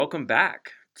Welcome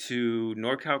back to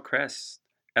NorCal Crest,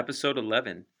 episode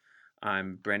 11.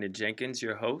 I'm Brandon Jenkins,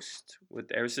 your host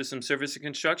with Air System Service and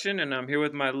Construction, and I'm here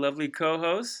with my lovely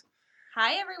co-host.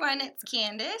 Hi everyone, it's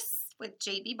Candace with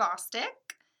JB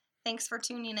Bostic. Thanks for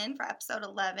tuning in for episode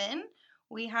 11.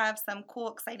 We have some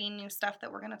cool, exciting new stuff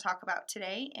that we're going to talk about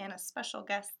today and a special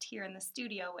guest here in the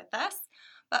studio with us.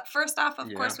 But first off,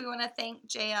 of course, we want to thank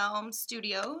J Elm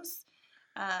Studios.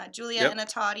 Julia and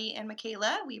Atati and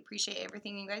Michaela, we appreciate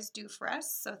everything you guys do for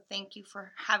us. So thank you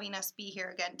for having us be here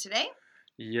again today.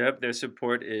 Yep, their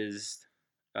support is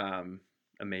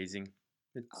amazing.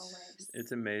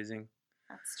 It's amazing.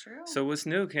 That's true. So what's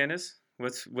new, Candace?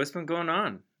 What's been going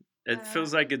on? It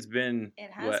feels like it's been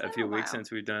a few weeks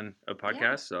since we've done a podcast.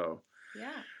 Yeah. So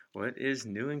what is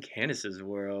new in Candace's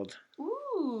world?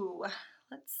 Ooh,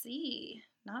 let's see.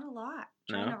 Not a lot.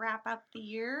 Trying to wrap up the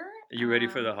year. Are you ready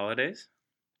for the holidays?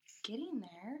 Getting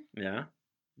there. Yeah,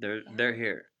 they're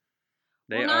here.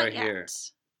 They are here.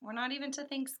 We're not even to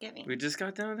Thanksgiving. We just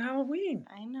got done with Halloween.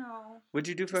 I know. What'd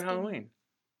you do for Halloween?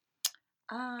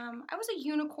 I was a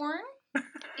unicorn,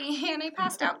 and I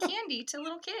passed out candy to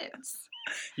little kids.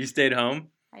 You stayed home?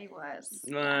 I was.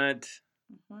 What?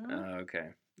 Mm-hmm. Okay,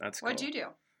 that's cool. What'd you do?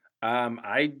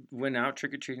 I went out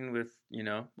trick or treating with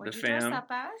What'd the you fam. Dress up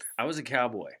as? I was a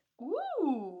cowboy.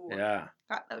 Ooh. Yeah.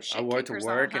 Got those shit I wore it to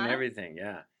work on, and everything.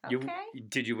 Yeah. Okay.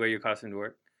 Did you wear your costume to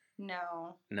work?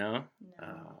 No. No. No.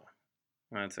 Oh,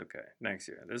 well, that's okay. Next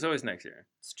year. There's always next year.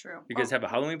 It's true. You guys have a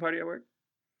Halloween party at work?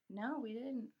 No, we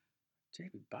didn't.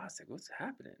 JB Bostic, what's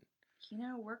happening?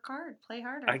 Work hard, play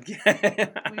harder.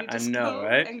 We just go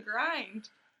right? And grind.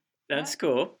 That's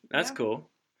cool. That's cool.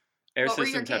 Air what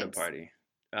Systems had a party.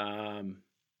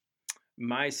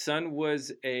 My son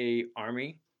was a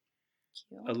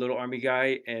little army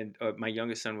guy, and my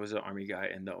youngest son was an army guy,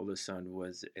 and the oldest son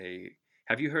was a.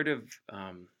 Have you heard of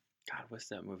God? What's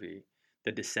that movie?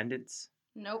 The Descendants.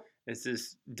 Nope. It's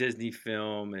this Disney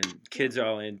film, and kids are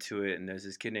all into it. And there's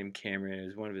this kid named Cameron. It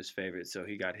was one of his favorites, so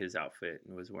he got his outfit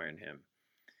and was wearing him.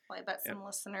 Well, I bet some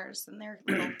listeners and their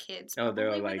little kids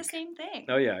they're like the same thing.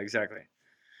 Oh yeah, exactly.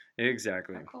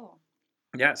 Oh, cool.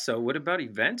 Yeah, so what about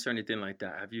events or anything like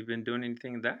that? Have you been doing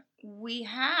anything of that? We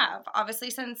have. Obviously,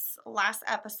 since last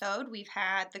episode, we've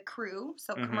had the Crew,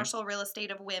 so Commercial Real Estate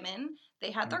of Women.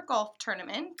 They had their golf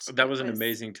tournament. That was an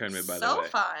amazing tournament, by the way. So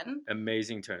fun.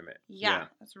 Amazing tournament. Yeah, it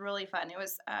was really fun. It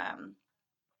was,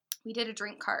 we did a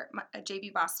drink cart.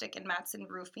 JB Bostic and Madsen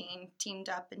Roofing teamed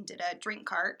up and did a drink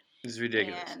cart. It's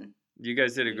ridiculous. And you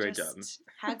guys did a great job.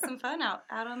 Had some fun out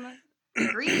on the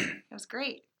green. It was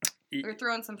great. We were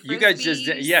throwing some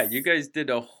frisbees. You guys did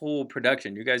a whole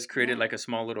production. You guys created like a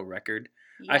small little record.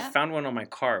 Yeah. I found one on my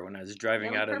car when I was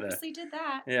driving out of the. We purposely did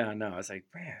that. Yeah, no, I was like,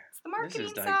 man, it's the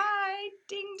marketing side.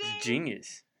 Ding ding. It's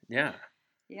genius. Yeah.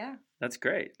 Yeah. That's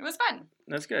great. It was fun.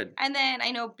 That's good. And then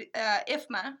I know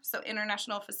IFMA, so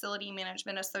International Facility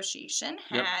Management Association,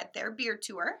 had their beer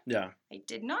tour. Yeah. I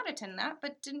did not attend that,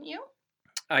 but didn't you?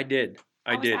 I did.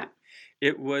 How was that?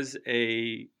 It was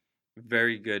a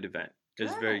very good event. It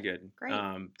was very good. Great.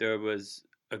 There was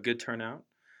a good turnout.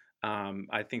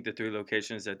 I think the 3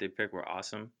 locations that they picked were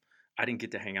awesome. I didn't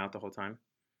get to hang out the whole time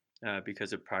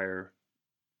because of prior,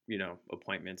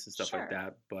 appointments and stuff like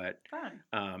that. But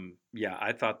fun. Yeah,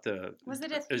 I thought was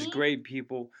it a theme? It was great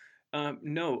people.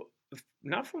 No,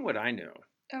 not from what I knew.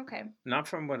 Okay. Not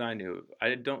from what I knew.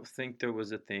 I don't think there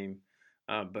was a theme,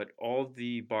 but all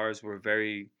the bars were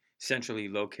very centrally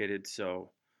located.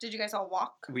 So. Did you guys all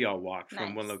walk? We all walked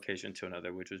from one location to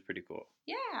another, which was pretty cool.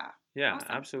 Yeah. Yeah, awesome.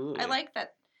 Absolutely. I like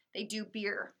that they do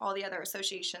beer. All the other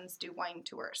associations do wine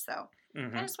tours, so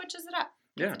kind of switches it up.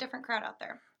 Gets a different crowd out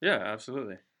there. Yeah,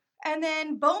 absolutely. And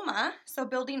then BOMA, so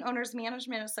Building Owners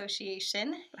Management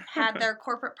Association, had their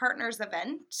corporate partners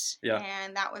event. Yeah.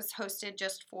 And that was hosted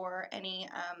just for any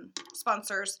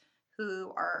sponsors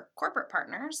who are corporate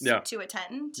partners to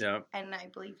attend. Yeah. And I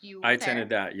believe you were I attended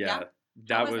that, yeah.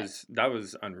 That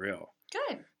was unreal.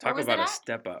 Good. Talk about a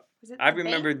step up. I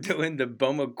remember doing the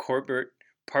BOMA corporate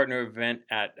partner event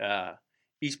at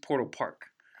East Portal Park.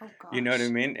 Oh gosh. You know what I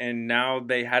mean? And now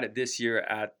they had it this year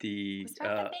at the. Was that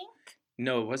the bank?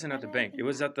 No, it wasn't at the bank. It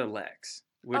was at the Lex,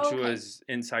 which was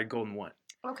inside Golden One.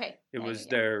 Okay. It was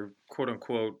their quote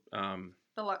unquote. The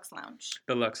Lux Lounge.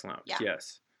 The Lux Lounge. Yeah.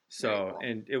 Yes. So cool.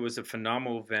 And it was a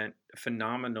phenomenal event.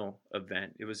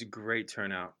 It was a great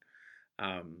turnout.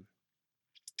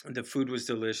 The food was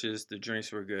delicious. The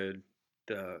drinks were good.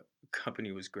 The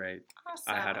company was great.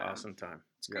 Awesome. I had an awesome time.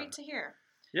 It's great to hear.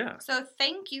 Yeah. So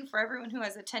thank you for everyone who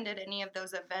has attended any of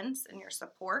those events and your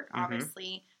support.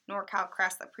 Obviously, NorCal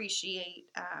Crest appreciate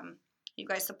you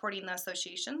guys supporting the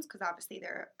associations, because obviously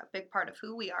they're a big part of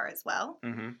who we are as well.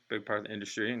 Big part of the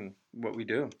industry and what we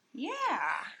do. Yeah.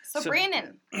 So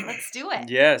Brandon, let's do it.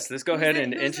 Yes, let's go ahead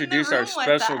and introduce our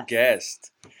special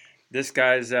guest. This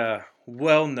guy's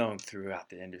well known throughout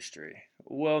the industry.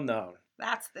 Well known.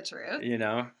 That's the truth. You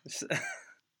know.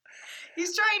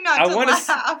 He's trying not to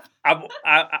laugh.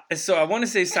 So I want to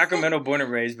say Sacramento born and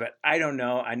raised, but I don't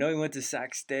know. I know he went to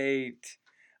Sac State.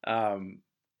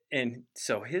 And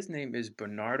so his name is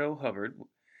Bernardo Hubbard,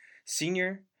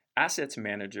 Senior Assets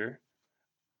Manager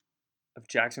of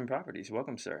Jackson Properties.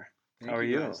 Welcome, sir. How are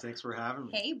you? Guys. Thanks for having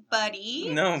me. Hey, buddy.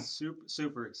 No.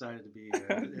 Super excited to be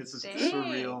here. It's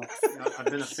surreal. I've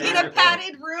been a fan in a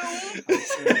padded room.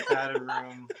 In a padded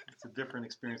room. It's a different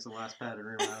experience than the last padded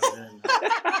room I was in.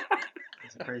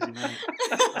 It's a crazy night.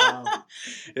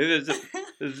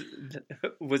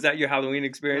 Was that your Halloween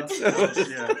experience?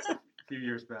 Yeah, a few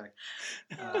years back.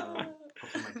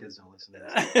 Hopefully my kids don't listen to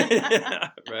this. Yeah,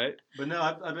 right. But no,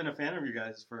 I've been a fan of you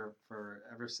guys for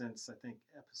ever since, I think,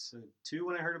 episode 2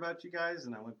 when I heard about you guys,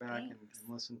 and I went back and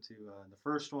listened to the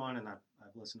first one, and I've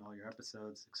listened to all your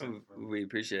episodes except for we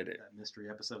appreciate it. That mystery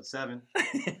episode 7.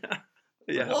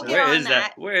 Yeah. We'll get on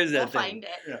that. Where is that we'll thing? Find it.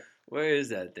 Yeah. Where is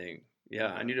that thing? Yeah,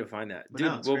 I need to find that.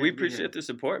 Dude, no, we appreciate the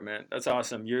support, man. That's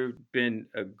awesome. You've been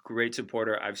a great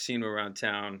supporter. I've seen you around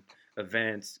town,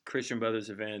 events, Christian Brothers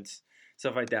events,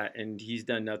 stuff like that. And he's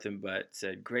done nothing but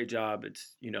said, great job.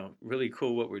 It's, really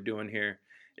cool what we're doing here.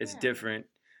 It's different.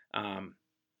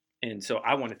 And so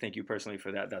I want to thank you personally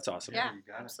for that. That's awesome. Yeah, you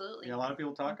got absolutely. It. Yeah, a lot of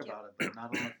people talk about it, but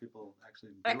not a lot of people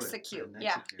actually execute.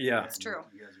 Yeah, that's true.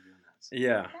 You guys are doing that. So.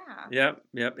 Yeah.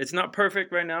 Yep. It's not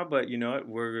perfect right now, but you know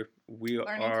what? We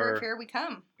learning are. Curve, here we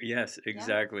come. Yes,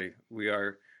 exactly. Yeah. We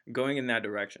are going in that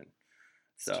direction.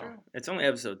 So it's only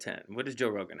episode 10. What does Joe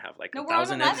Rogan have? Like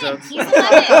 1,000 episodes? He's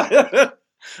 11.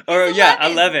 Or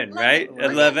 11, right?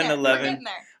 11. There.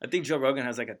 I think Joe Rogan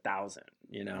has like 1,000.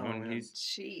 And he's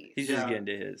just getting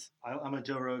to his. I'm a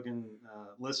Joe Rogan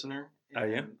listener. Oh,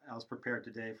 yeah? I was prepared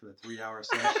today for the 3-hour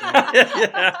session.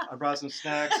 I brought some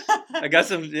snacks. I got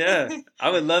some, I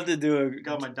would love to do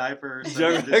got my diaper.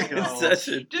 Joe Rogan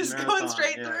session. Just going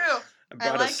straight through. I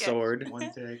brought a sword. One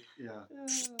take,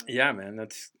 Yeah, man,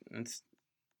 that's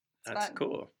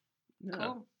cool. Yeah.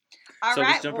 Cool. All right,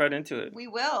 let's jump right into it. We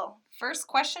will. First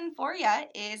question for you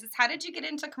is how did you get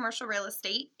into commercial real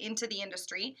estate, into the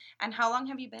industry, and how long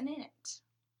have you been in it?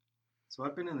 So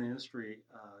I've been in the industry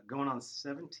going on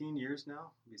 17 years now.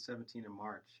 I'll be 17 in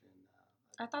March.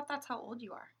 And I thought that's how old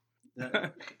you are.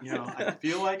 I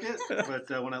feel like it, but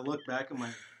when I look back at my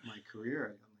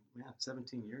career, I'm like, man,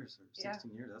 17 years or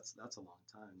 16 years, that's a long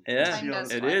time. Yeah,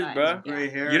 it is, bro. Gray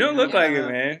hair. You don't look like it,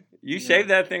 man. You shave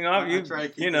that thing off,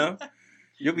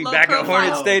 you'll be back at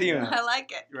Hornet Stadium. I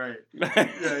like it. Right.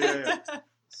 Yeah.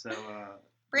 So,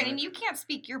 Brandon, you can't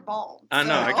speak. You're bald. I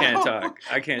know. I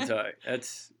can't talk.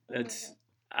 That's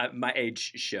my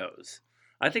age shows.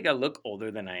 I think I look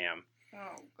older than I am.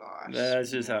 Oh gosh.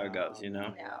 That's just how it goes,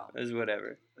 No. It's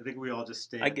whatever. I think we all just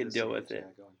stay. I can deal with it.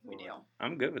 We do.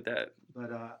 I'm good with that.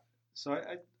 But so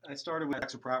I started with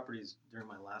Jackson Properties during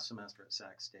my last semester at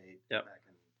Sac State back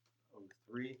in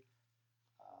 2003.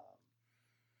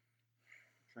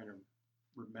 Trying to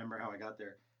remember how I got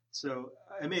there. So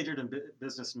I majored in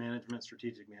business management,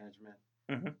 strategic management.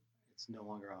 Mm-hmm. It's no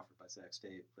longer offered by Sac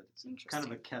State, but it's kind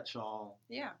of a catch-all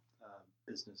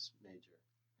business major.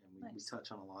 And we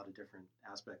touch on a lot of different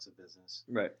aspects of business.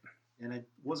 Right. And I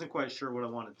wasn't quite sure what I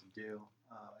wanted to do.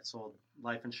 I sold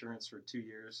life insurance for 2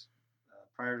 years.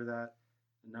 Prior to that,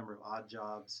 a number of odd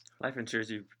jobs. Life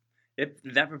insurance,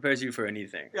 that prepares you for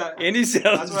anything. Yeah. Any sales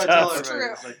job. That's what I tell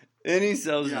everybody. It's like, any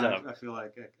sales job. I feel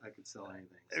like I could sell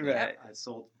anything. So right. I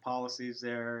sold policies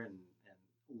there and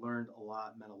learned a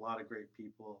lot, met a lot of great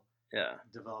people. Yeah.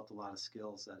 Developed a lot of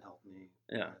skills that helped me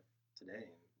today.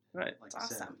 And right. Like I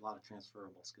said, a lot of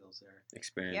transferable skills there.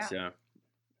 Experience, yeah.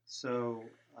 So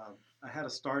I had a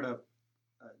startup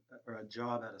or a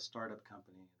job at a startup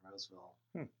company in Roseville,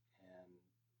 and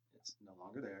it's no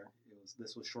longer there.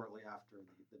 This was shortly after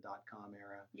the .com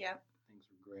era. Yeah. Things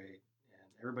were great, and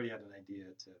everybody had an idea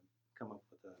to come up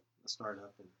with a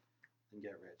startup and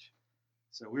get rich.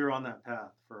 So we were on that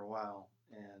path for a while,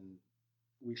 and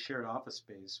we shared office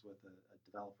space with a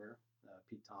developer,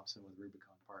 Pete Thompson with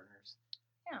Rubicon Partners.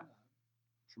 Yeah.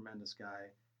 Tremendous guy,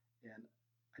 and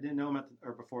I didn't know him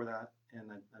before that,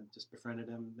 and I just befriended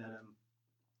him, met him,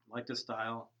 liked his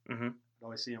style. Mm-hmm. I'd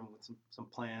always see him with some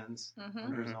plans Mm-hmm.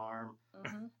 under his arm,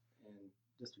 Mm-hmm. and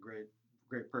just a great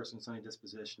person, sunny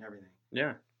disposition, everything.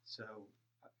 Yeah. So,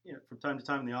 from time to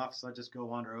time in the office, I'd just go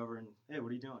wander over and, hey,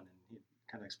 what are you doing? And he'd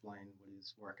kind of explain what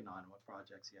he's working on, what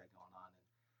projects he had going on.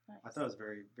 I thought it was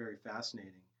very, very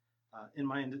fascinating. In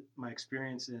my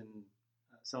experience in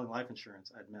selling life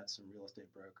insurance, I'd met some real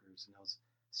estate brokers, and I was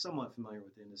somewhat familiar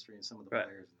with the industry and some of the Right.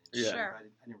 players in the industry. Sure. I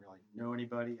didn't really know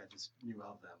anybody. I just knew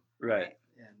of them. Right.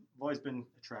 And I've always been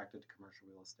attracted to commercial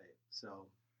real estate. So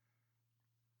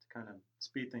to kind of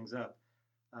speed things up,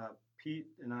 Pete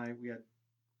and we had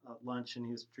lunch, and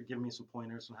he was giving me some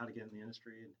pointers on how to get in the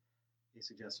industry. And he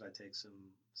suggested I take some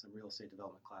real estate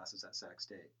development classes at Sac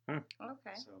State.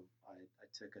 Okay. So I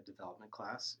took a development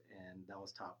class, and that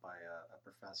was taught by a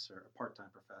professor, a part-time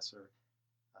professor,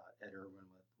 Ed Irwin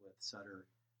with Sutter.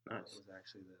 Nice. Was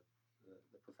actually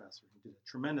the professor who did a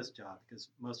tremendous job, because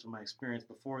most of my experience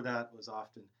before that was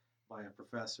often by a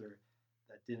professor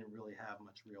that didn't really have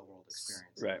much real world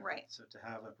experience. Right. Right. So to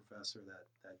have a professor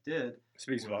that did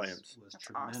Speaks volumes. was That's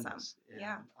tremendous. awesome. And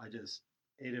Yeah. I just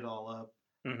ate it all up.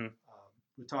 Mm-hmm.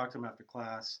 We talked to him after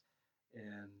class,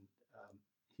 and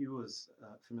he was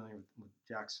familiar with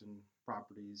Jackson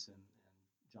Properties and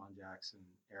John Jackson,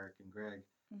 Eric and Greg.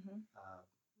 Mm-hmm.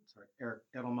 Eric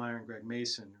Edelmeyer and Greg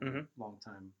Mason, who Mhm. are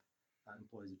longtime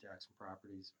employees of Jackson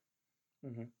Properties.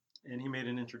 Mm-hmm. And he made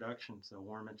an introduction, so a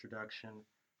warm introduction.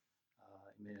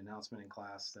 He made an announcement in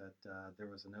class that there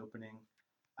was an opening.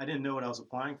 I didn't know what I was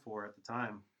applying for at the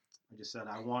time. I just said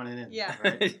I wanted in. Yeah.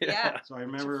 Right? Yeah. So I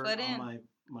remember foot in. on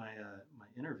my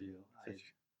interview,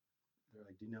 they're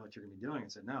like, "Do you know what you're going to be doing?" I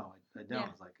said, "No, I don't." Yeah. I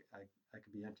was like, I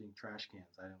could be emptying trash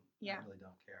cans. I Yeah. really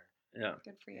don't care. Yeah.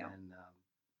 Good for you. And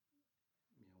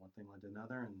one thing led to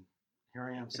another, and here I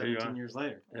am, Here you 17 are. years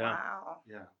later. Yeah. Wow.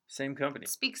 Yeah. Same company. It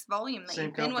speaks volume that Same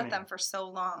you've been with company. them for so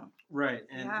long. Right.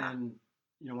 And Yeah. and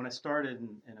when I started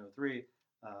in 03,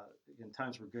 again,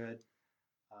 times were good.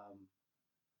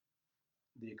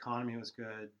 The economy was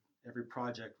good. Every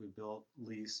project we built,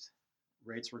 leased,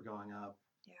 rates were going up.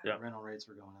 Yeah. Rental rates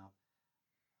were going up.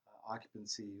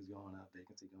 Occupancy was going up.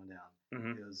 Vacancy going down.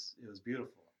 Mm-hmm. It was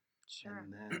beautiful. Sure.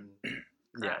 And then Yeah.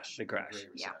 Crash. The the crash. Great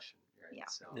Yeah. Recession. Right? Yeah.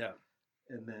 So, Yeah.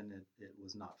 And then it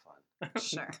was not fun.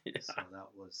 Sure. Yeah. So that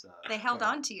was. They held quite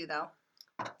a- on to you though.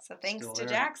 So thanks Still to there.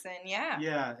 Jackson. Yeah.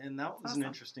 Yeah, and that was Awesome. an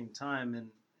interesting time,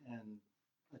 and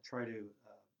I try to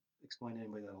explain to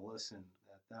anybody that'll listen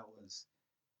that was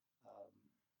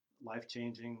life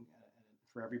changing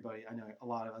for everybody. I know a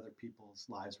lot of other people's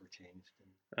lives were changed,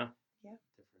 and Yeah.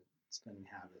 different spending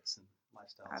habits and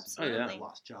lifestyles. Absolutely. And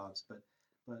lost jobs, but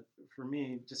for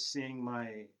me, just seeing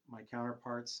my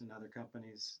counterparts in other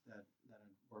companies that I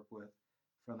work with,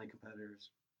 friendly competitors,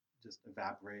 just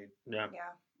evaporate, Yeah.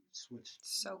 Yeah. switch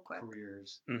So quick.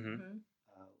 careers. Mm-hmm. Hmm.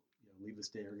 Leave the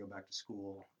state or go back to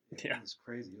school. It Yeah. was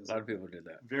crazy. It was A lot of people did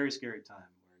that. a very scary time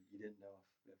where you didn't know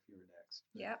if you were next.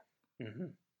 Yep. Mm-hmm.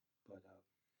 But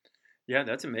Yeah,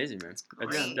 that's amazing, man.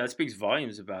 great. That speaks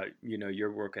volumes about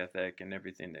your work ethic and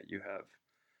everything that you have.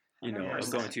 Of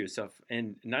 100%. going to yourself,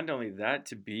 and not only that,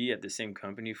 to be at the same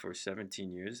company for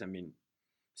 17 years. I mean,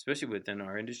 especially within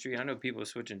our industry, I know people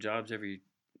switching jobs every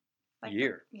Like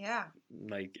year, Yeah.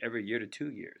 like every year to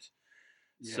 2 years.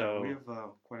 yeah, So- we have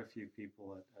quite a few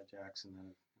people at Jackson that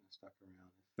have stuck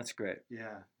around. That's great.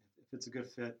 Yeah, if it's a good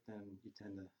fit, then you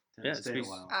tend to Yeah, stay it speaks- a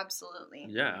while. Absolutely.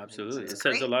 Yeah, And absolutely. it's It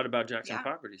says a great. lot about Jackson Yeah.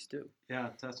 Properties too. Yeah,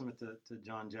 testament to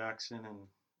John Jackson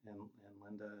and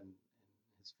Linda and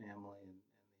his family and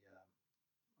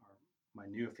my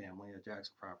new family at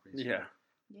Jackson Properties. Yeah,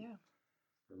 Yeah.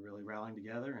 for really rallying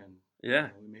together, and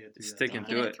yeah, we made it through that Sticking time. to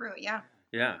Getting it. through it. Yeah.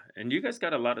 yeah. And you guys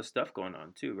got a lot of stuff going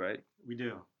on too, right? We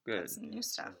do. Good. That's some new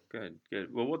stuff. Good,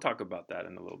 good. Well, we'll talk about that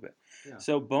in a little bit. Yeah.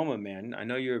 So, BOMA, man, I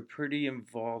know you're pretty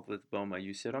involved with BOMA.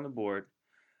 You sit on the board.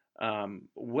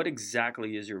 What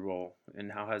exactly is your role,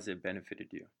 and how has it benefited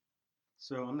you?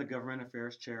 So I'm the government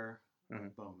affairs chair Mhm.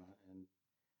 of BOMA, and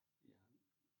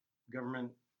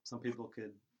government. Some people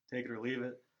could take it or leave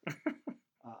it.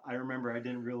 I remember I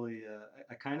didn't really.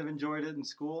 I kind of enjoyed it in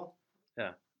school.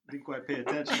 Yeah. Didn't quite pay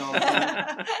attention all the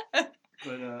time,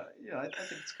 but I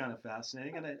think it's kind of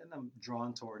fascinating, and I'm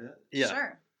drawn toward it. Yeah.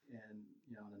 Sure. And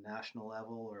on a national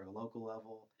level or a local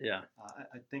level, Yeah,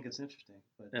 I think it's interesting.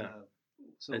 But Yeah.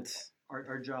 so it's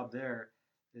our job there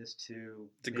is to.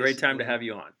 a great time to basically- have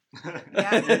you on.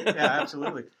 Yeah. Yeah,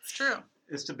 absolutely. It's true.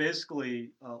 Is to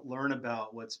basically learn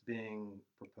about what's being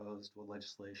proposed, what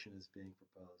legislation is being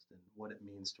proposed, and what it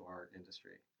means to our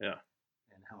industry. Yeah.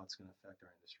 And how it's going to affect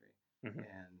our industry. Mhm.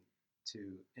 And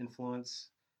to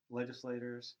influence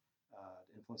legislators,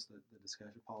 to influence the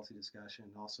discussion, policy discussion,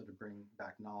 and also to bring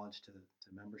back knowledge to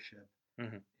membership,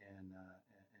 Mhm. and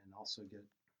also get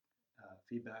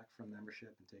feedback from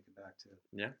membership and take it back to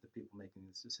Yeah. the people making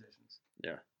these decisions.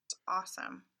 It's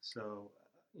awesome. So,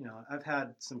 I've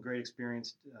had some great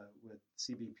experience with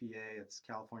CBPA. It's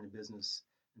California Business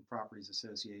and Properties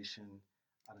Association.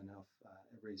 I don't know if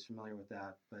everybody's familiar with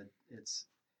that, but it's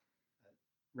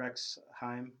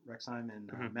Rexheim and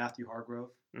Mhm. Matthew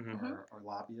Hargrove Mhm. are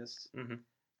lobbyists. Mhm.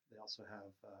 They also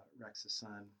have Rex's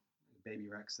son, Baby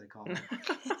Rex, they call him.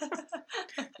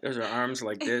 There's our arms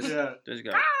like this. Yeah. This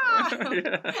guy. Ah!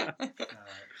 Yeah.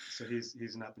 So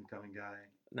he's an up and coming guy,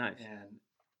 Nice. and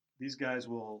these guys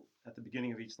will, at the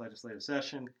beginning of each legislative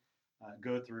session,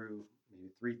 go through maybe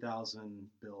 3,000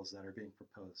 bills that are being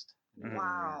proposed. Mhm.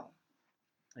 Wow.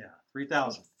 Yeah,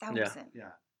 3,000. 3,000.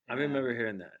 Yeah. I remember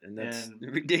hearing that, and that's and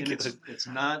ridiculous. it's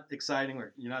not exciting.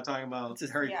 You're not talking about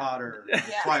Just- Harry Yeah. Potter or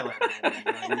Yeah. Twilight. Or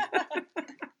anything,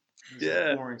 This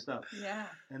Yeah. is boring stuff. Yeah.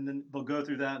 And then they'll go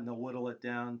through that and they'll whittle it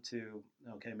down to,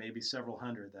 okay, maybe several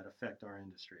hundred that affect our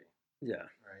industry, Yeah.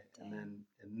 right? Damn.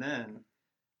 And then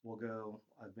we'll go.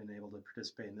 I've been able to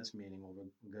participate in this meeting.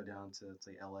 We'll go down to,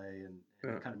 say, LA, and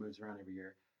Yeah. it kind of moves around every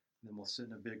year. And then we'll sit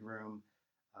in a big room.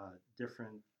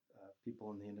 Different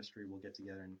people in the industry will get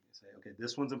together and say, okay,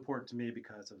 this one's important to me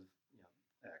because of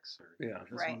X, or Yeah.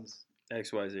 this Right. one's.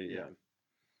 XYZ. Yeah.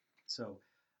 So,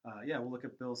 we'll look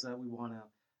at bills that we want to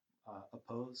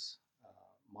oppose,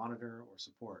 monitor, or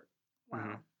support. Wow.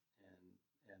 Mhm.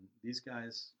 And these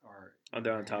guys are. Oh,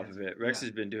 they're on top of it. Rex Yeah.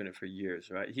 has been doing it for years,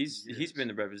 right? He's Years. been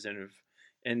the representative,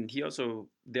 and they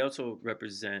also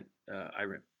represent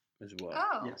IREM as well.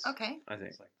 Oh, Yes. okay. I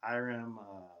think. It's like IREM,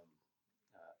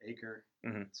 ACRE,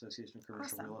 Mhm. Association of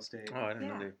Commercial Awesome. Real Estate, Oh, I didn't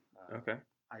know Yeah. they. Okay.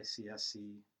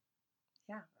 ICSC.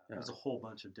 Yeah. There's a whole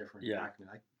bunch of different Yeah. acronyms.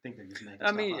 I think they're just making I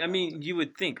stuff mean, up. you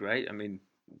would think, right? I mean,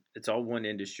 it's all one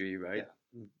industry, right?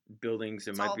 Buildings,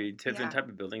 there It's might all- be different yeah. type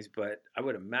of buildings, but I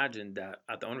would imagine that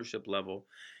at the ownership level,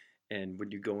 and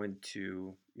when you go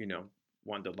into,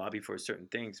 want to lobby for certain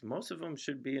things, most of them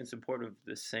should be in support of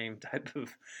the same type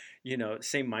of,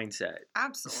 same mindset,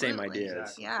 Absolutely. same ideas.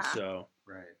 Exactly. Yeah. So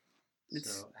Right. It's-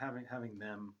 So having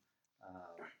them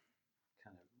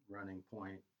kind of running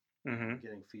point, mhm.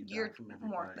 getting feedback You're from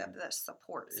more everybody. of the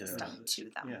support Yeah. system to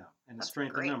them. Yeah, and the That's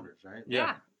strength great. of numbers, right?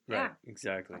 Yeah. Yeah. Right,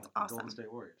 exactly. That's Like the awesome. Golden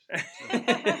State Warriors.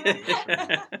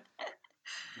 yeah,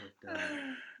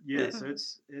 Yeah, so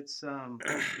it's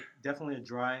definitely a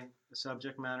dry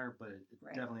subject matter, but it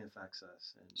Right. definitely affects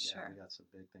us, and Sure. we got some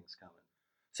big things coming.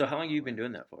 So how long have you been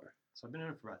doing that for? So I've been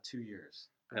doing it for about 2 years,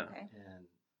 Yeah. Okay. and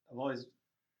I've always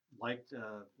liked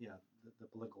the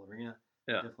political arena.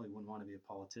 Yeah. Definitely wouldn't want to be a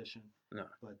politician. No.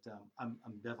 But I'm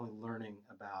definitely learning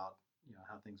about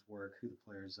how things work, who the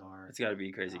players are, It's got to be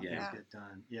a crazy how game. things Yeah. get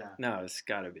done. Yeah. No, it's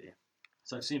got to be.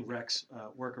 So I've seen Rex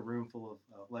work a room full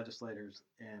of legislators,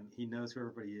 and he knows who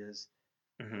everybody is.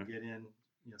 Hmm. Get in,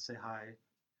 say hi,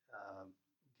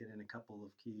 get in a couple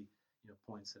of key,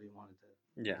 points that he wanted to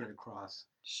Yeah. get across,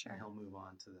 Sure. and he'll move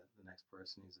on to the next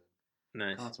person. He's a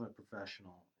Nice. consummate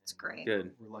professional. It's and great.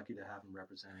 Good. We're lucky to have him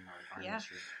representing our Yeah.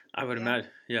 industry. I would Yeah.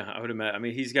 imagine. Yeah, I would imagine. I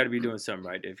mean, he's got to be doing something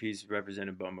right if he's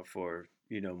represented Boma for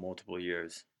multiple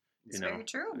years. It's you know, very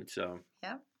true. So.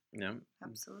 Yep. Yeah.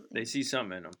 Absolutely. They see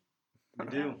something in him, We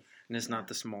do. and it's Yeah. not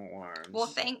the small arms.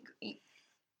 Well,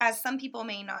 as some people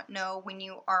may not know, when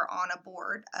you are on a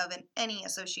board of any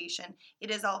association,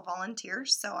 it is all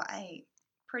volunteers. So I'm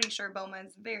pretty sure Boma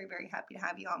is very, very happy to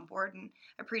have you on board and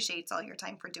appreciates all your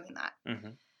time for doing that.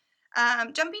 Mhm.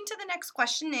 Jumping to the next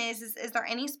question is there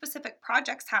any specific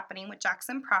projects happening with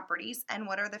Jackson Properties, and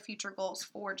what are the future goals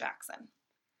for Jackson?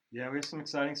 Yeah, we have some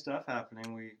exciting stuff happening.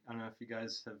 I don't know if you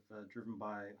guys have driven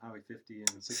by Highway 50 and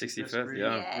 65th 65th, Street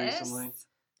yeah. recently.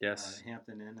 Yes.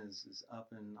 Hampton Inn is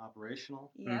up and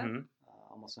operational. Yep. Hmm.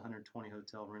 Almost 120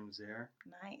 hotel rooms there.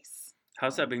 Nice.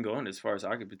 How's that been going as far as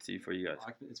occupancy for you guys?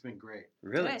 It's been great.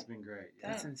 Really? Good. It's been great.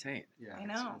 Yeah. That's insane. Yeah, I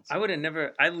know. I would have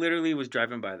never. I literally was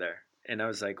driving by there, and I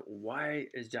was like, "Why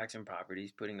is Jackson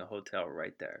Properties putting a hotel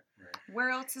right there?" Right. Where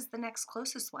else is the next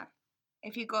closest one?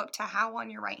 If you go up to Howe on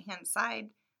your right-hand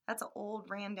side, that's an old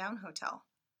ran-down hotel.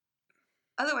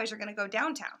 Otherwise, you're going to go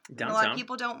downtown. And a lot Downtown? of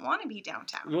people don't want to be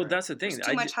downtown. Well, that's the thing. There's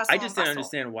too much I hustle just and didn't bustle.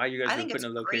 understand why you guys I were think it's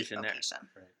putting a a great location there. location.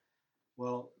 Right.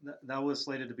 Well, that was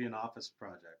slated to be an office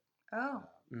project Oh,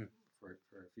 for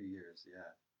a few years. Yeah,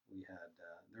 we had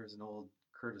there was an old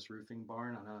Curtis Roofing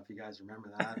barn. I don't know if you guys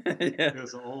remember that. Yeah. It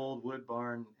was an old wood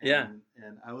barn. And, Yeah.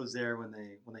 And I was there when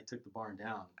they took the barn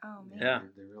down. oh man. Yeah.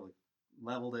 They really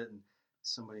leveled it, and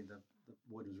the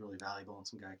wood was really valuable, and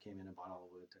some guy came in and bought all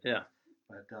the wood. took it Yeah. off.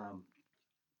 But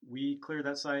we cleared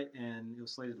that site, and it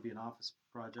was slated to be an office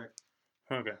project.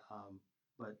 Okay.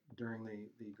 But during the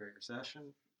Great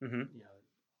Recession, Hmm.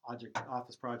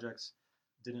 office projects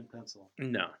didn't pencil.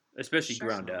 No, especially Sure.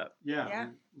 ground So, up. Yeah,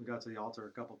 Yeah. We got to the altar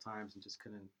a couple times and just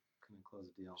couldn't close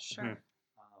the deal. Sure. Mhm.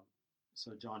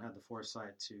 So John had the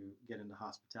foresight to get into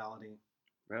hospitality.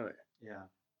 Really? Yeah,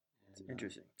 And,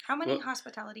 Interesting. How many Well,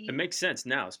 hospitality? It makes sense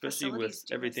now, especially with facilities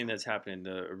do you guys everything have? that's happening,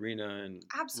 the arena and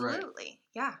Absolutely.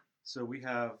 Yeah. So we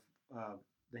have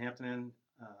the Hampton Inn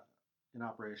in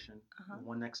operation. Uh-huh. The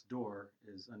one next door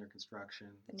is under construction.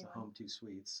 The It's new a one. home 2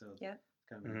 suites, so Yep.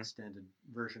 kind of an Mhm. extended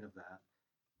version of that.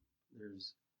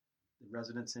 There's the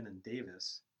Residence Inn in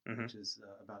Davis, Mhm. which is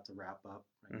about to wrap up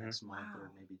next month or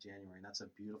Wow. maybe January. And that's a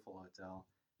beautiful hotel.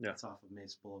 Yeah. It's off of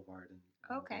Mace Boulevard in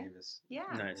Okay. Davis. Yeah.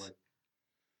 Nice.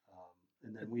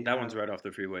 And then we that have, one's right off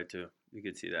the freeway too. You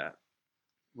could see that.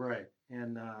 right,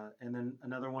 and then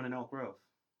another one in Elk Grove.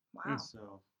 Wow.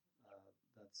 So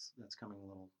that's coming a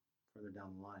little further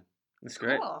down the line. That's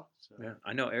great. Cool. So Yeah,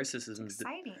 I know Air It's Systems.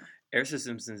 exciting. Air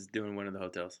Systems is doing one of the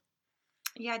hotels.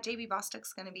 Yeah, JB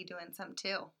Bostick's going to be doing some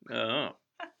too. Oh,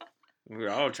 we're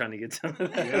all trying to get some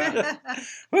of Yeah. that.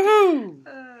 Woohoo!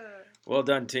 Uh, Well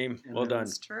done, team. And Well then done.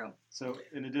 It's true. So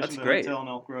in addition That's to the great. hotel in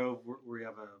Elk Grove, we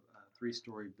have a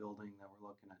 3-story building that we're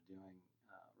looking at doing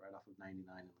right off of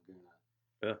 99 in Laguna.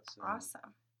 Yeah. So,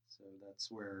 Awesome. So that's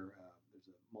where there's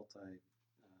a multi-use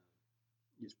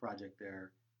project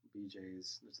there.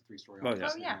 BJ's, there's a 3-story Oh,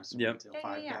 office yeah. there. Some Yep. retail, Yeah,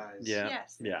 Five yeah, Guys. Yeah.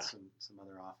 Yes. Yeah. Some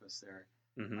other office there.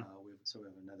 Hmm. So we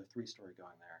have another 3-story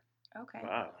going there. Okay.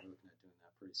 Wow. We're looking at doing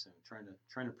that pretty soon.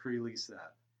 Trying to pre-lease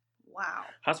that. Wow.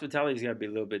 Hospitality's got to be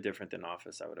a little bit different than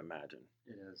office, I would imagine.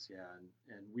 It is, yeah,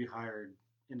 and we hired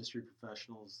industry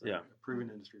professionals, Yeah. proven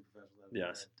industry professionals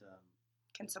Yes.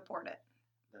 Can support it.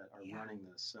 that are Yeah. running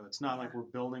this. So it's not like Yeah. we're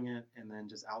building it and then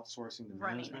just outsourcing the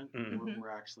Running it. management. Mhm. We're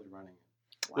actually running it.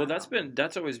 Well, Wow.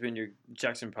 that's always been your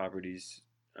Jackson Properties.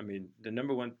 I mean, the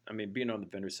number one. I mean, being on the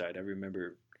vendor side, I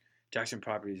remember Jackson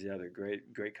Properties. Yeah, they're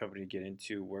great company to get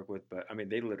into, work with. But I mean,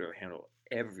 they literally handle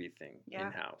everything Yeah.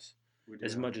 in house We do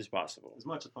as much as possible. as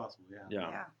much as possible. Yeah. Yeah.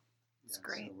 Yeah. It's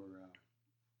great. So we're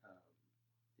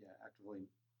actively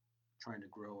trying to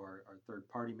grow our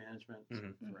third-party management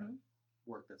Mhm. for Mhm.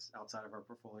 work that's outside of our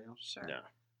portfolio. Sure. Yeah.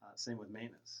 Same with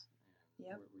maintenance. And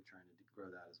Yep. we're trying to grow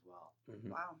that as well. Mhm.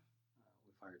 Wow.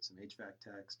 We've hired some HVAC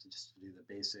techs to just do the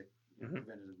basic Mhm.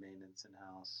 preventative maintenance in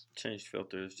house. Change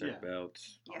filters, check Yeah.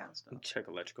 belts, All Yeah. that stuff. check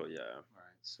electrical. Yeah. All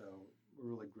right, so we're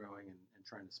really growing and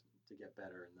trying to get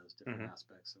better in those different Mhm.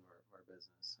 aspects of our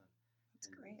business. That's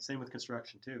And great. Same with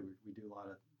construction too. We do a lot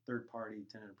of third-party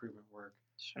tenant improvement work,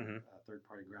 Sure. Mhm.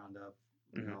 third-party ground-up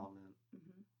Mhm. development.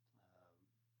 Mhm.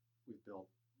 We've built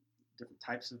different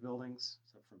types of buildings,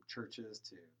 so from churches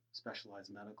to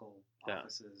specialized medical Yeah.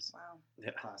 offices, Wow.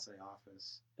 Yeah. Class A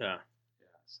office. Yeah. Yeah,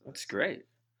 so That's great.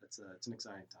 It's an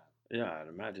exciting time. Yeah, I'd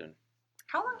imagine.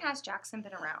 How long has Jackson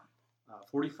been around?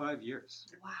 45 years.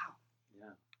 Wow.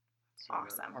 Yeah. So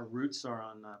Awesome. Our roots are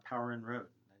on Power Inn Road.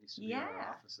 That used to be our Yeah.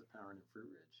 office at Power Inn and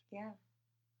Fruit Ridge, Yeah.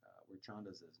 where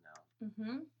Chonda's is now. Mm-hmm.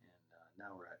 And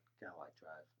now we're at Cadillac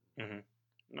Drive.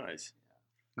 Mm-hmm. Nice. Yeah.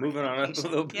 Moving on up a location.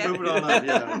 little bit. Yeah. Moving on up,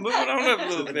 yeah. Moving on up a To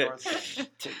little the bit. north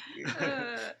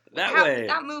side. That way.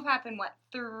 That move happened, what,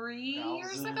 3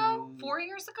 years ago? 2000 4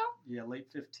 years ago? Yeah, late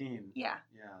 15. Yeah.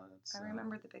 Yeah, that's. I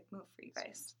remember the big move for you it's-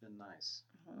 guys. It's been nice.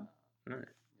 Mhm. Nice.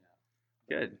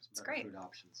 Yeah. Good. Some great. Food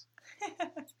options.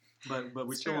 But we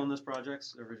It's still true. own those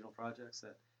projects, original projects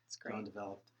that It's John great.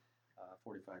 developed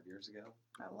 45 years ago.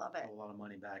 I love it. Put a lot of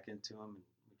money back into them,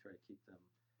 and we try to keep them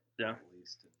Yeah.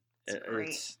 leased. It's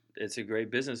great. It's a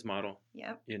great business model.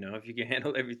 Yep. You know, if you can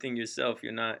handle everything yourself,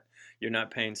 you're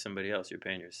not paying somebody else. You're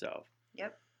paying yourself.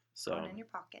 Yep. So, Going in your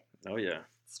pocket. oh yeah.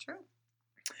 It's true.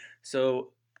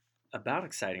 So, about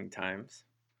exciting times.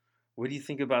 What do you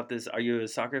think about this? Are you a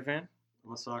soccer fan?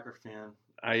 I'm a soccer fan.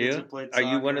 Are Kids you? have played Are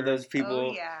you one of soccer. those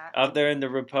people Oh, yeah. out there in the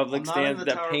Republic I'm not in stands the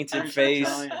that Tower painted Bridge face,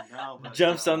 Battalion now, but,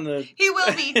 jumps on the? He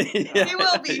will be. Yeah. He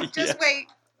will be. Just wait.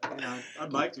 You know,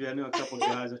 I'd like to be. I know a couple of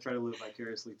guys. I try to live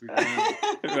vicariously through them.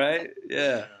 Right?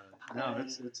 Yeah. No,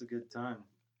 it's a good time.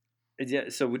 Yeah.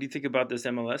 So, what do you think about this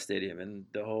MLS stadium and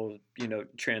the whole,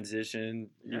 transition?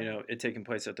 Yeah. It taking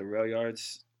place at the rail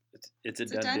yards. It's a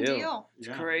It's a done done deal. deal. It's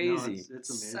Yeah, no, crazy. it's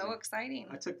amazing. So exciting.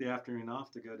 I took the afternoon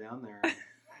off to go down there.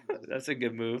 That's a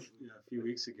good move. A few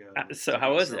weeks ago. So to how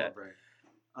go was that?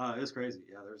 celebrate. It was crazy.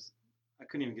 Yeah, I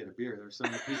couldn't even get a beer. There's so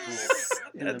many people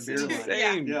in That's the beer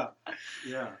line. insane.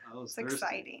 Yeah. I was It's thirsty.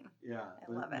 exciting. Yeah,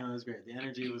 I love it. No, it was great. The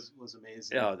energy was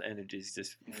amazing. Oh, the energy's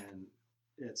just. And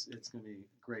it's going to be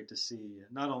great to see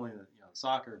not only the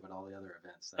soccer but all the other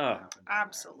events that Oh, happen. down there.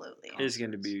 Absolutely. It's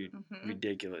going to be Mhm.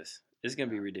 ridiculous. It's going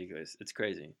to be ridiculous. It's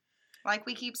crazy. Like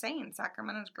we keep saying,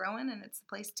 Sacramento's growing and it's the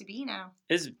place to be now.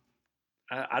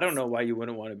 I don't know why you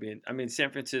wouldn't want to be in. I mean,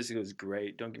 San Francisco is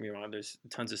great. Don't get me wrong. There's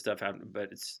tons of stuff happening, but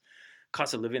it's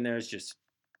cost of living there is just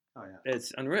Oh yeah,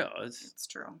 it's unreal. It's It's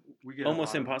true. we get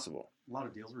almost a lot impossible. Of, a lot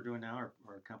of deals we're doing now are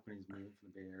companies moving from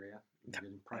the Bay Area, and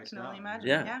getting I priced can out. only imagine.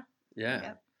 Yeah. Yeah. Yeah.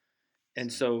 Yep.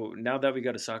 And so now that we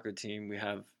got a soccer team, we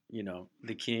have,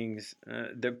 the Kings.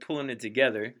 They're pulling it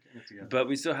together, Get together. but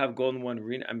we still have Golden One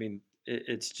Arena. I mean,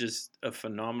 it's just a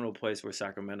phenomenal place where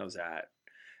Sacramento's at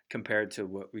compared to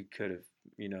what we could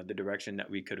have, the direction that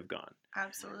we could have gone.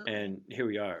 Absolutely. And here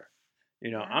we are.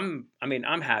 Yeah. I'm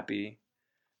happy,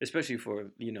 especially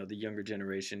for, the younger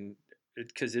generation,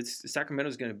 because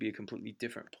Sacramento's going to be a completely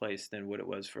different place than what it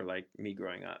was for like me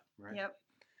growing up. Right. Yep.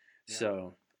 Yeah.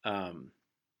 So,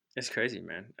 it's crazy,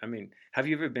 man. I mean, have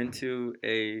you ever been to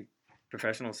a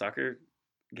professional soccer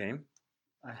game?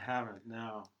 I haven't.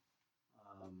 No.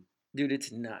 Dude,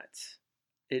 it's nuts.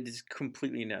 It is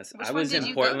completely nuts. Which I one was did in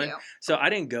you Portland, go so I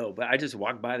didn't go, but I just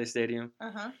walked by the stadium, to?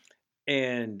 Uh-huh.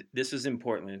 and this was in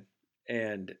Portland,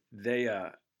 and they,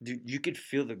 dude, you could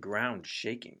feel the ground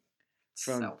shaking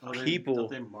from So Oh, people.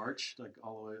 Don't they march like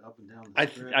all the way up and down the I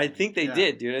strip? I think they Yeah.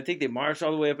 did, dude. I think they marched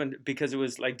all the way up, and because it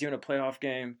was like during a playoff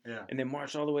game, Yeah. and they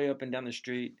marched all the way up and down the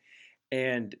street,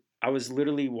 and I was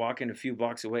literally walking a few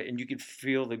blocks away, and you could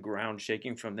feel the ground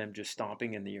shaking from them just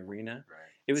stomping in the arena. Right.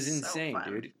 It was So insane, fun.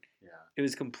 dude. Yeah. It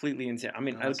was completely insane. I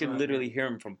mean, No, I that's could what I've literally heard. hear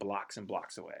them from blocks and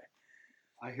blocks away.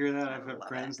 I hear that. I I've had love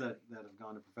friends that have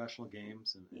gone to professional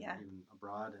games and Yeah. even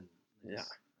abroad, and they Yeah.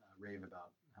 just, rave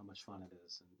about how much fun it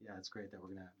is. And yeah, it's great that we're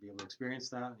gonna be able to experience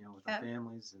that, with Yep. our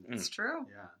families. And It's true.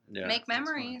 yeah, Yeah. Make it's fun.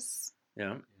 memories.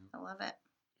 Yeah, I love it.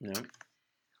 yeah.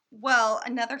 Well,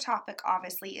 another topic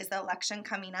obviously is the election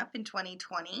coming up in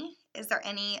 2020. Is there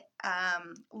any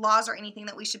laws or anything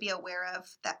that we should be aware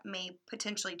of that may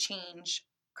potentially change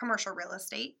commercial real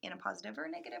estate in a positive or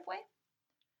negative way?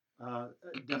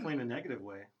 Definitely in a negative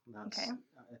way. That's, Okay.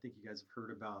 I think you guys have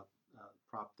heard about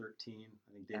Prop 13.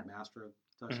 I think Dave Yep. Mastro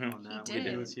touched Mhm. on He that when he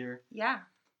did. was here. Yeah.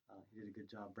 He did a good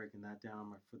job breaking that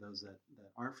down. For those that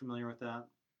aren't familiar with that,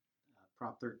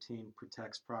 Prop 13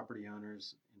 protects property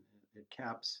owners. And it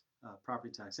caps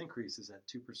property tax increases at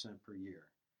 2% per year.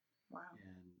 Wow.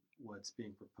 And what's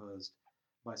being proposed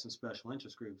by some special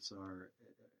interest groups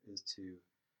is to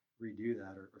redo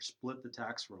that or split the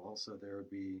tax roll. So there would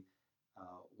be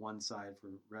one side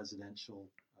for residential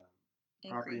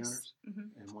property Increase. owners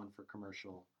Hmm. and one for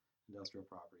commercial industrial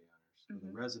property owners. So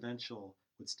the Mhm. residential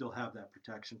would still have that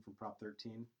protection from Prop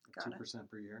 13 at Got it. 2%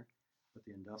 per year, but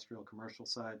the industrial commercial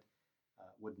side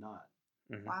would not.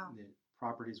 Mhm. Wow. The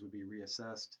properties would be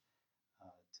reassessed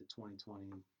to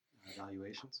 2020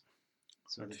 valuations.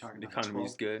 So they're talking The about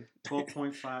economy's good.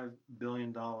 $12.5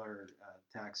 billion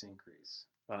tax increase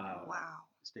Wow. Wow.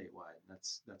 statewide.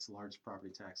 That's the largest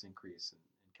property tax increase in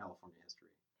California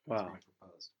history. Wow. That's being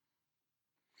proposed.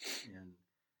 And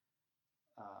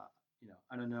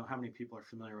I don't know how many people are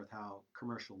familiar with how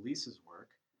commercial leases work,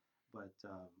 but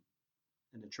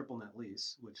in a triple net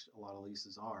lease, which a lot of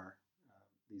leases are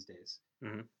these days,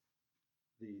 Mhm.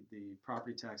 the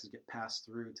property taxes get passed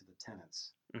through to the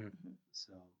tenants. Mhm.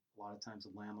 So a lot of times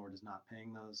the landlord is not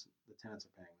paying those; the tenants are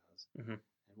paying those. Mhm.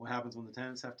 And what happens when the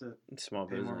tenants have to Small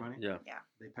pay business. more money? Yeah.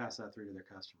 They pass that through to their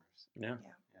customers. Yeah.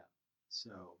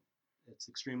 So it's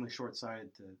extremely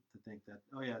short-sighted to think that,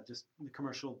 oh yeah, just the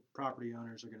commercial property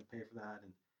owners are going to pay for that,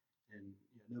 and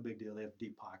no big deal. They have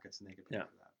deep pockets and they can pay Yeah.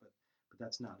 for that. But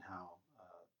that's not how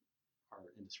our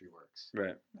industry works.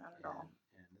 Right. Not at all.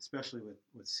 And especially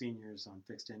with seniors on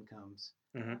fixed incomes.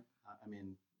 Mhm. I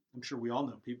mean, I'm sure we all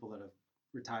know people that have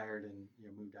retired and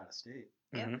moved out of state.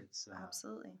 Yep. Mhm. It's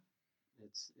Absolutely.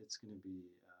 it's going to be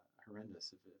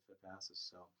horrendous if it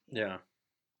passes. Yeah.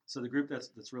 So the group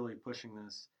that's really pushing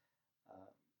this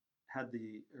had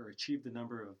achieved the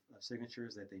number of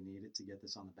signatures that they needed to get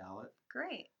this on the ballot,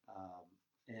 Great.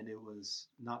 and it was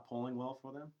not polling well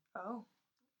for them, Oh,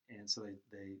 and so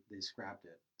they scrapped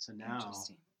it. So now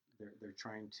interesting. they're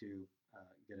trying to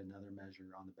get another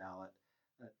measure on the ballot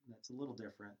that's a little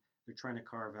different. They're trying to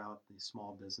carve out the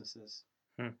small businesses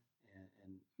Hmm.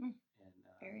 and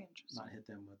Very interesting. not hit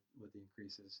them with the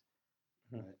increases.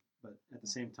 Hmm. But at the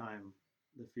same time,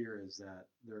 the fear is that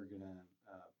they're going to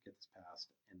get this passed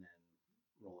and then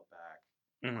roll it back,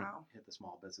 Mhm. Wow. hit the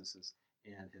small businesses,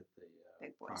 and hit the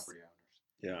Big boys. property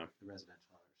owners, Yeah. the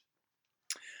residential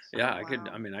owners. So, Yeah. Wow.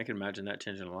 I can imagine that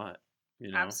changing a lot.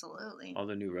 Absolutely. All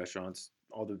the new restaurants,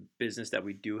 all the business that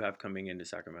we do have coming into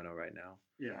Sacramento right now.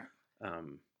 yeah.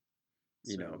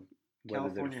 You So know, whether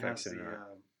that California affects has it the, or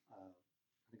not.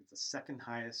 I think it's the second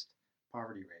highest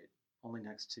poverty rate, only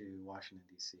next to Washington,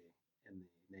 D.C. in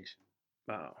the nation.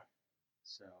 Wow.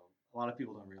 So a lot of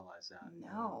people don't realize that.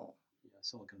 No.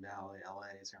 Silicon Valley,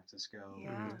 L.A., San Francisco,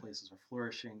 Yeah. these places are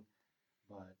flourishing.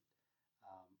 But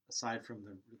aside from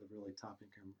the really top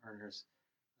income earners,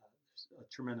 there's a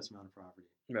tremendous amount of poverty.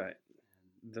 Right.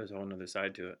 And There's a whole other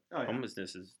side to it. Oh, yeah.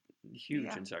 Homelessness is huge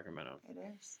Yeah. in Sacramento. It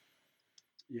is.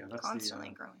 Yeah, that's constantly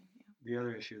growing. the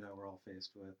other issue that we're all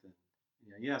faced with.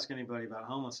 And you ask anybody about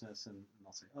homelessness, and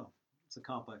they'll say, "Oh, it's a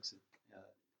complex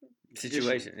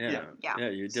situation." issue. Yeah.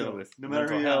 You're dealing with no matter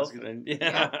mental who you health,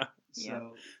 ask, and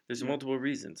So there's multiple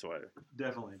reasons why.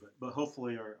 definitely, but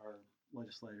hopefully our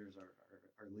legislators,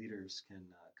 our leaders can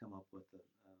come up with a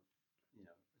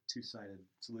two-sided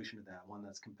solution to that. One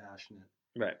that's compassionate,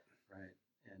 Right.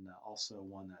 and also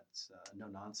one that's no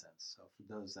nonsense. So for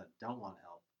those that don't want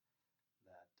help,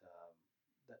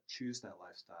 that choose that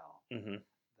lifestyle, Mm-hmm.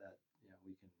 that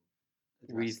we can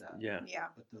address that. Yeah.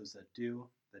 But those that do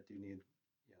need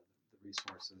the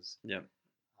resources, Yep.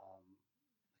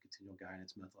 continual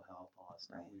guidance, mental health, all that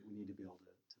stuff. Right. We need to be able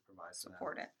to provide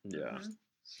Support that. it. Yeah. Mhm.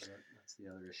 So that's the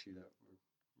other issue that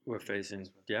We're facing.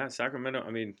 faced with. Yeah, Sacramento.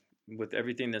 I mean, with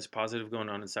everything that's positive going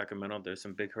on in Sacramento, there's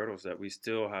some big hurdles that we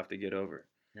still have to get over.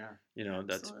 Yeah,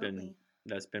 Absolutely.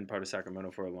 That's been part of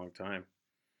Sacramento for a long time.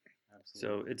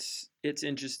 absolutely. So it's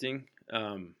interesting.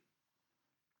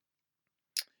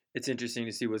 It's interesting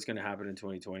to see what's going to happen in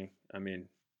 2020. I mean,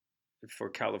 for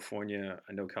California,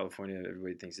 I know California,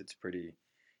 everybody thinks it's pretty,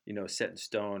 set in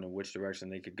stone and which direction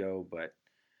they could go. But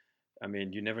I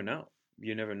mean, you never know.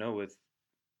 You never know with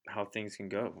how things can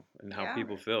go and how Yeah.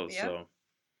 people feel. Yep. So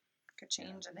Could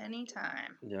change at any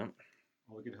time. yeah.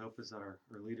 All we could hope is that our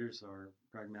leaders are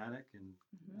pragmatic and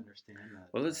Mhm. understand that.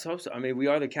 Well, let's hope so. I mean, we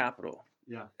are the capital.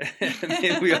 Yeah, I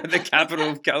mean, we are the capital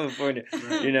of California,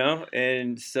 Right.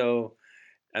 And so,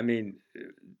 I mean,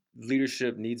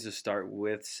 leadership needs to start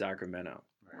with Sacramento.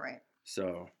 Right.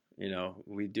 So,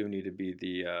 we do need to be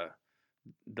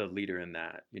the leader in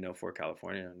that, for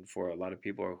California and for a lot of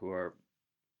people who are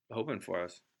hoping for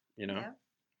us, Yep.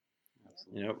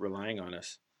 Absolutely. relying on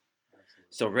us. Absolutely.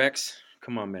 So, Rex,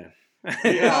 come on, man. All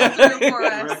through for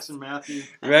us. Rex and Matthew.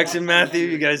 Rex and Matthew,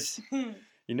 you guys,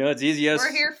 it's easy.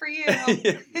 We're here for you.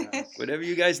 Yes. Whatever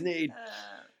you guys need,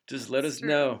 just let It's us true.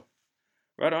 know.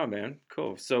 Right on, man.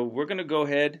 Cool. So we're going to go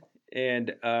ahead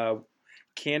and,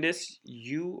 Candace,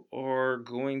 you are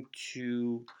going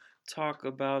to talk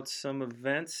about some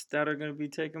events that are going to be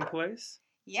taking place.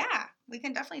 Yeah, we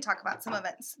can definitely talk about some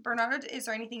events. Bernardo, is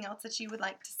there anything else that you would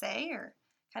like to say or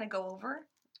kind of go over?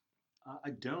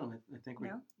 I don't. I think we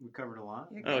covered a lot.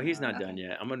 You're Oh, good. he's not Okay. done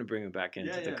yet. I'm going to bring him back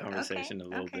into the Yeah. conversation a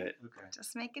little bit. Okay.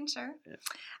 Just making sure.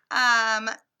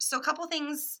 Yeah. So a couple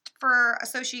things for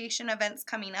association events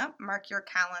coming up. Mark your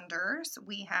calendars.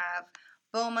 We have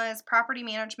BOMA's Property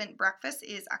Management Breakfast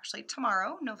is actually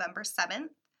tomorrow, November 7th.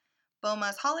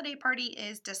 BOMA's Holiday Party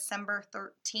is December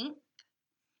 13th.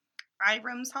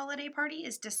 IREM's Holiday Party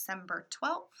is December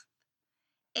 12th.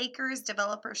 Acres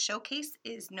Developer Showcase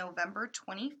is November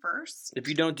 21st. If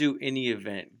you don't do any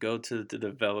event, go to the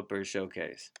Developer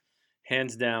Showcase.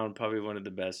 Hands down, probably one of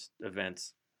the best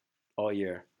events all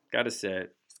year. Gotta say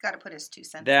it. He's got to put his 2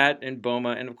 cents. That and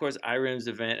BOMA, and of course IREM's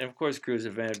event, and of course Crew's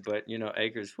event, but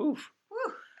Acres, whew.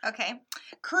 Whew. Okay.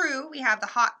 Crew, we have the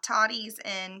Hot Toddies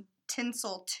and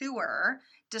Tinsel Tour,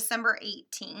 December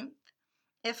 18th.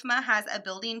 IFMA has a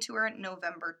building tour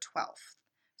November 12th.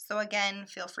 So again,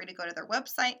 feel free to go to their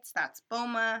websites. That's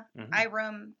BOMA,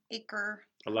 IREM, Acre,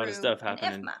 A lot of Crew, stuff and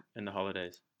happening IFMA. in the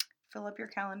holidays. Fill up your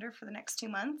calendar for the next 2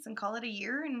 months and call it a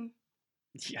year, and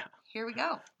Yeah. here we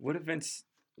go. What events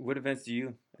do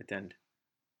you attend?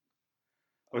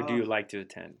 Or do you like to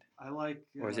attend? I like.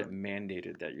 Or is it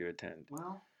mandated that you attend?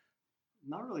 Well,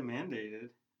 not really mandated,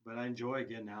 but I enjoy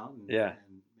getting out and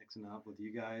mixing up with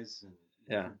you guys and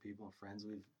different people and friends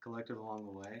we've collected along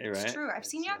the way. Right? It's true. I've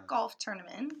seen you at golf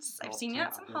tournaments. I've seen you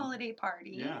at some holiday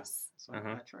parties. Yeah. So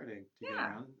I try to get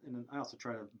around, and then I also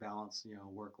try to balance,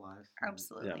 work life.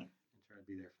 Absolutely. And try to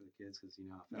be there for the kids because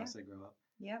how fast they grow up.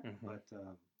 Yep. But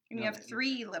and you have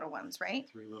 3 little ones, right?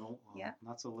 3 little. Yeah.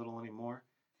 Not so little anymore.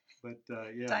 But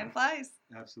Time flies.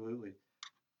 Absolutely.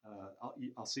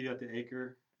 I'll see you at the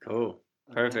Acre. Cool.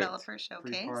 Perfect. Developer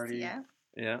Showcase. Pre-party.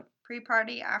 Yeah.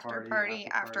 Pre-party, after party,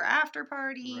 after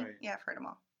party. Right. Yeah, I've heard them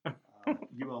all.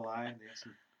 ULI, they have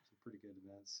some pretty good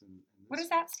events. And what does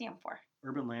that stand for?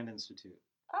 Urban Land Institute.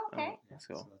 Oh, okay. That's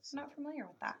cool. So I'm not familiar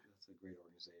with that. That's a great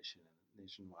organization and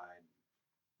nationwide.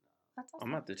 That's awesome.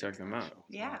 I'm going to have to check them out.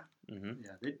 Yeah. Mm-hmm.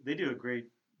 Yeah, they do a great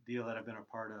deal that I've been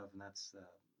a part of, and that's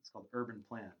it's called Urban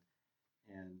Plan.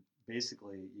 And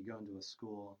basically, you go into a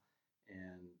school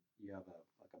and you have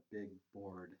a big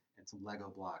board and some Lego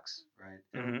blocks, right?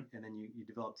 Mhm. And then you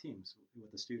develop teams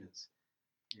with the students.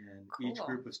 And Cool. each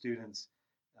group of students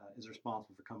is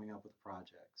responsible for coming up with a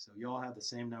project. So you all have the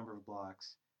same number of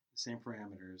blocks, the same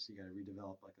parameters. You got to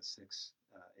redevelop like a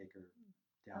 6-acre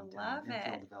downtown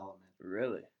infill development.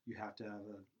 Really? You have to have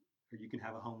or you can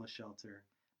have a homeless shelter.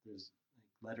 There's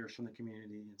letters from the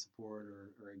community in support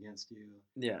or against you.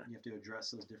 Yeah, You have to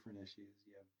address those different issues.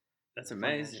 You have that's the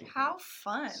amazing. financial How part.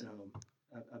 fun. So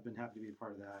I've been happy to be a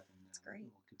part of that, and That's great.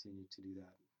 we'll continue to do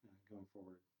that going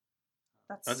forward.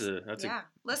 That's a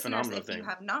Listeners, phenomenal if you thing.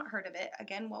 have not heard of it,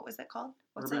 again, what was it called?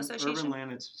 What's the Urban association?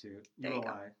 Land Institute, There you go.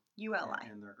 ULI, ULI.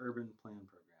 and their Urban Plan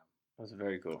Program. That's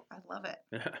very cool. I love it.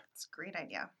 Yeah, It's a great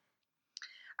idea.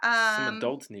 some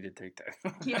adults need to take that.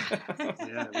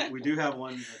 Yeah. Yeah, we do have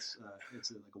one that's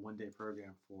it's like a 1-day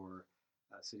program for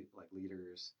city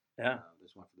leaders. Yeah.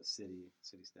 There's one for the city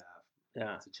staff.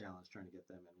 Yeah. It's a challenge trying to get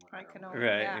them in one. I hour. can only-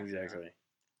 Right, Yeah. exactly.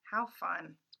 How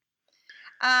fun.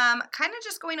 Kind of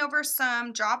just going over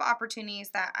some job opportunities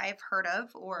that I've heard of,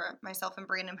 or myself and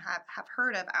Brandon have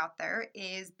heard of out there,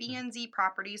 is BNZ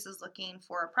Properties is looking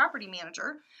for a property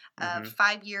manager.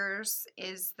 5 years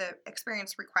is the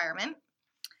experience requirement.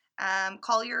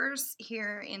 Colliers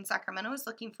here in Sacramento is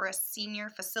looking for a senior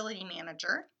facility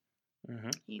manager. Mm-hmm.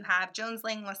 You have Jones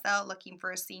Lang LaSalle looking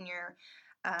for a senior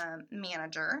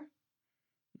manager.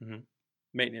 Mm-hmm.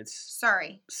 Maintenance.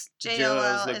 Sorry,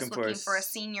 JLL is looking for a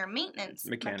senior maintenance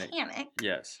mechanic.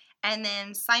 Yes. And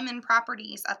then Simon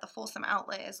Properties at the Folsom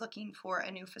Outlet is looking for a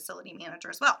new facility manager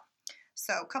as well.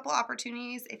 So a couple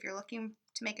opportunities if you're looking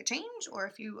to make a change, or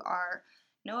if you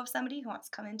know of somebody who wants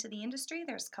to come into the industry,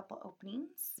 there's a couple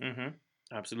openings. Mm-hmm.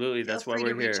 Absolutely. That's why Feel we're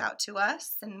free to reach here. out to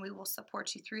us, and we will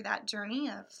support you through that journey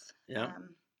of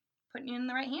putting you in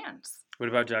the right hands. What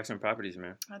about Jackson Properties,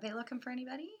 man? Are they looking for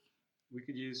anybody? We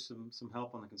could use some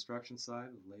help on the construction side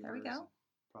with laborers, There we go. and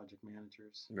project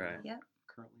managers. Right. Yep.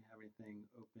 Currently have anything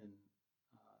open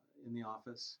in the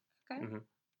office. Okay. Mm-hmm.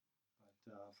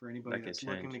 But for anybody That that's could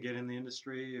looking change. to get in the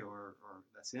industry or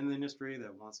that's in the industry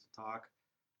that wants to talk,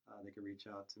 they can reach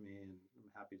out to me, and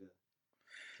I'm happy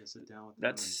to sit down with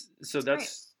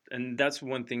them. That's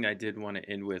one thing I did want to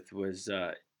end with was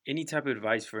any type of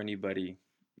advice for anybody,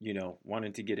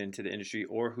 wanting to get into the industry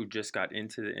or who just got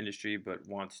into the industry but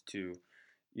wants to,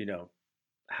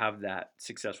 have that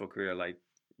successful career like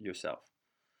yourself.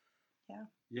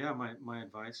 Yeah, my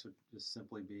advice would just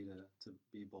simply be to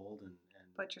be bold and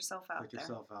Put yourself out put there.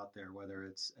 yourself out there, whether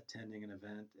it's attending an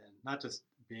event and not just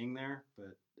being there,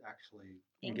 but actually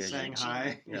saying Engaging.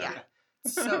 hi. Yeah.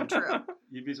 So true.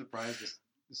 You'd be surprised just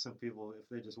some people if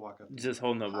they just walk up to Just you,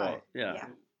 holding the "Hi, wall. Yeah. Yeah.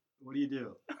 what do you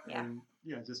do?" Yeah. And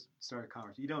just start a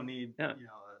conversation. You don't need Yeah.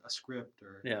 a script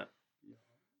or Yeah.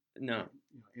 No.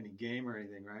 any game or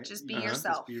anything, right? Just You be know,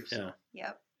 yourself. Just be yourself.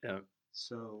 Yep. Yeah.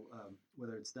 So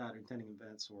whether it's that or attending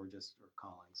events or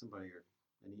calling somebody or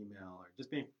an email or just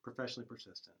being professionally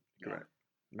persistent. Correct.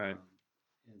 Right.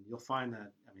 And you'll find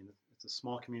that, it's a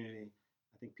small community.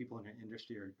 I think people in the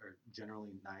industry are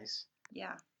generally nice.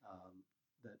 Yeah.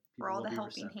 That We're people all will the be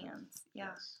helping receptive. hands. Yeah.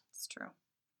 Yes. It's true.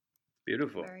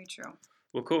 Beautiful. Very true.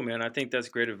 Well, cool, man. I think that's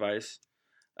great advice.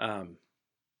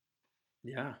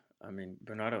 Yeah.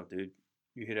 Bernardo, dude,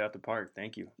 you hit it out the park.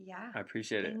 Thank you. Yeah. I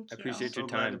appreciate it. Thank I you. appreciate your So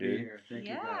glad time, to be dude. here. Thank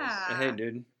you Yeah. guys. Hey,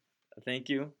 dude. Thank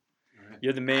you. All right.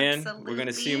 You're the man. We're going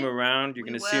to see him Absolutely. around. You're We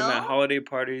going to see him at will. holiday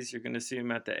parties. You're going to see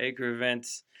him at the Acre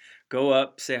events. Go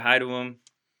up, say hi to him.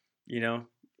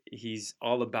 He's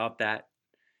all about that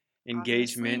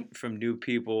engagement Obviously. from new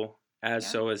people, as Yeah.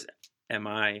 so is am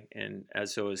I, and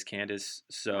as so is Candace.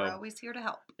 We're So, always here to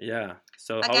help. yeah.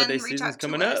 So, Again, holiday reach season's out to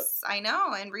coming up. us. I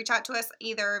know. And reach out to us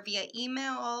either via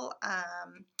email,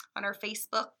 on our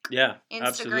Facebook, Yeah, Instagram,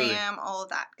 absolutely. all of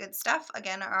that good stuff.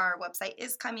 Again, our website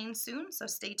is coming soon, so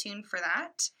stay tuned for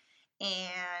that.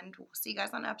 And we'll see you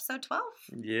guys on episode 12.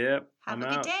 Yep. Have I'm a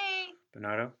good out. day.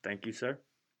 Bernardo, thank you, sir.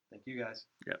 Thank you guys.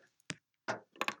 Yep.